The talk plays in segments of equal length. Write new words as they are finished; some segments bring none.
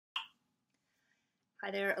Hi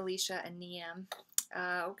there, Alicia and Niam.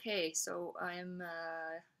 Okay, so I'm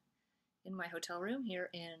in my hotel room here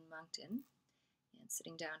in Moncton and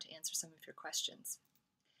sitting down to answer some of your questions.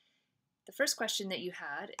 The first question that you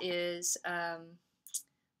had is, let's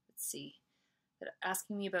see,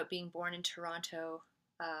 asking me about being born in Toronto,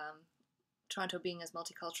 Toronto being as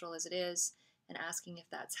multicultural as it is, and asking if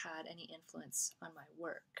that's had any influence on my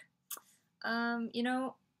work. You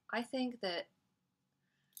know, I think that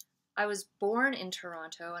I was born in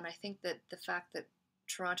Toronto, and I think that the fact that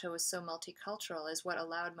Toronto is so multicultural is what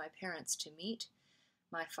allowed my parents to meet.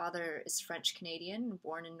 My father is French Canadian,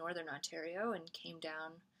 born in Northern Ontario, and came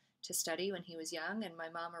down to study when he was young, and my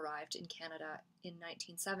mom arrived in Canada in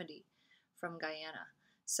 1970 from Guyana.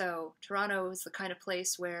 So Toronto is the kind of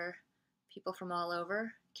place where people from all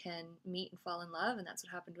over can meet and fall in love, and that's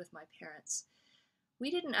what happened with my parents.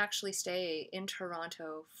 We didn't actually stay in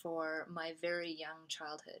Toronto for my very young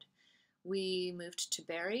childhood. We moved to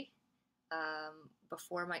Barrie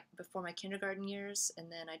before my kindergarten years,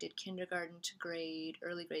 and then I did kindergarten to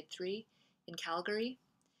early grade 3 in Calgary,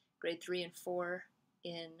 grade 3 and 4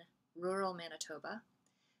 in rural Manitoba,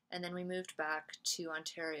 and then we moved back to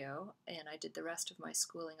Ontario, and I did the rest of my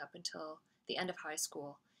schooling up until the end of high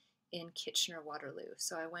school in Kitchener-Waterloo.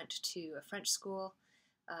 So I went to a French school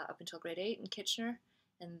up until grade 8 in Kitchener,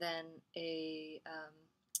 and then a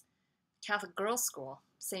Catholic girls' school,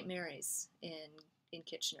 St. Mary's in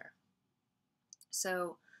Kitchener.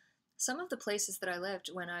 So some of the places that I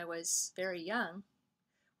lived when I was very young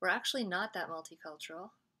were actually not that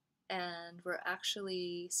multicultural and were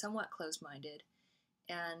actually somewhat closed-minded.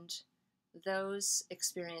 And those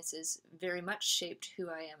experiences very much shaped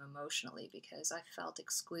who I am emotionally because I felt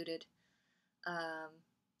excluded.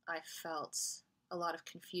 I felt a lot of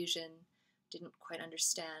confusion, didn't quite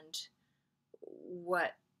understand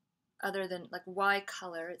what other than like why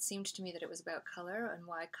color. It seemed to me that it was about color and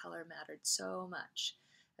why color mattered so much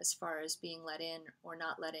as far as being let in or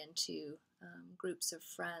not let into groups of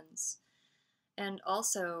friends. And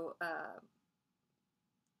also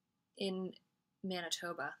in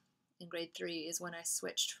Manitoba in grade 3 is when I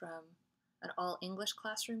switched from an all English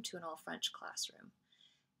classroom to an all French classroom.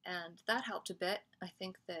 And that helped a bit. I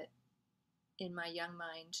think that in my young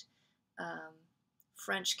mind,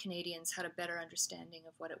 French Canadians had a better understanding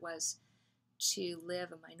of what it was to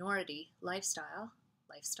live a minority lifestyle.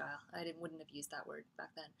 Wouldn't have used that word back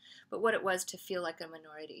then, but what it was to feel like a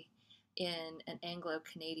minority in an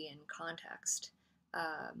Anglo-Canadian context.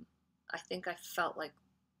 I think I felt like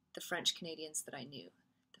the French Canadians that I knew,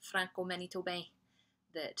 the Franco-Manitobains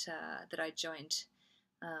that I joined,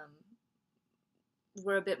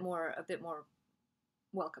 were a bit more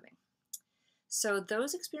welcoming. So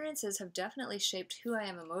those experiences have definitely shaped who I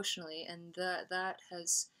am emotionally, and that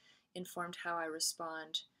has informed how I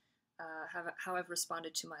respond, how I've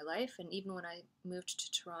responded to my life. And even when I moved to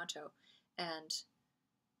Toronto and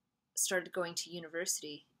started going to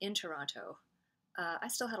university in Toronto, I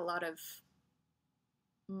still had a lot of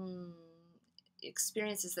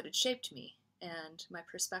experiences that had shaped me, and my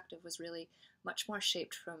perspective was really much more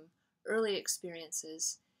shaped from early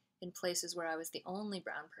experiences in places where I was the only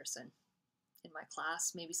brown person in my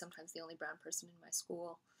class, maybe sometimes the only brown person in my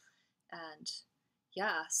school. And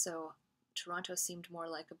yeah, so Toronto seemed more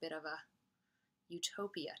like a bit of a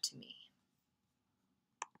utopia to me.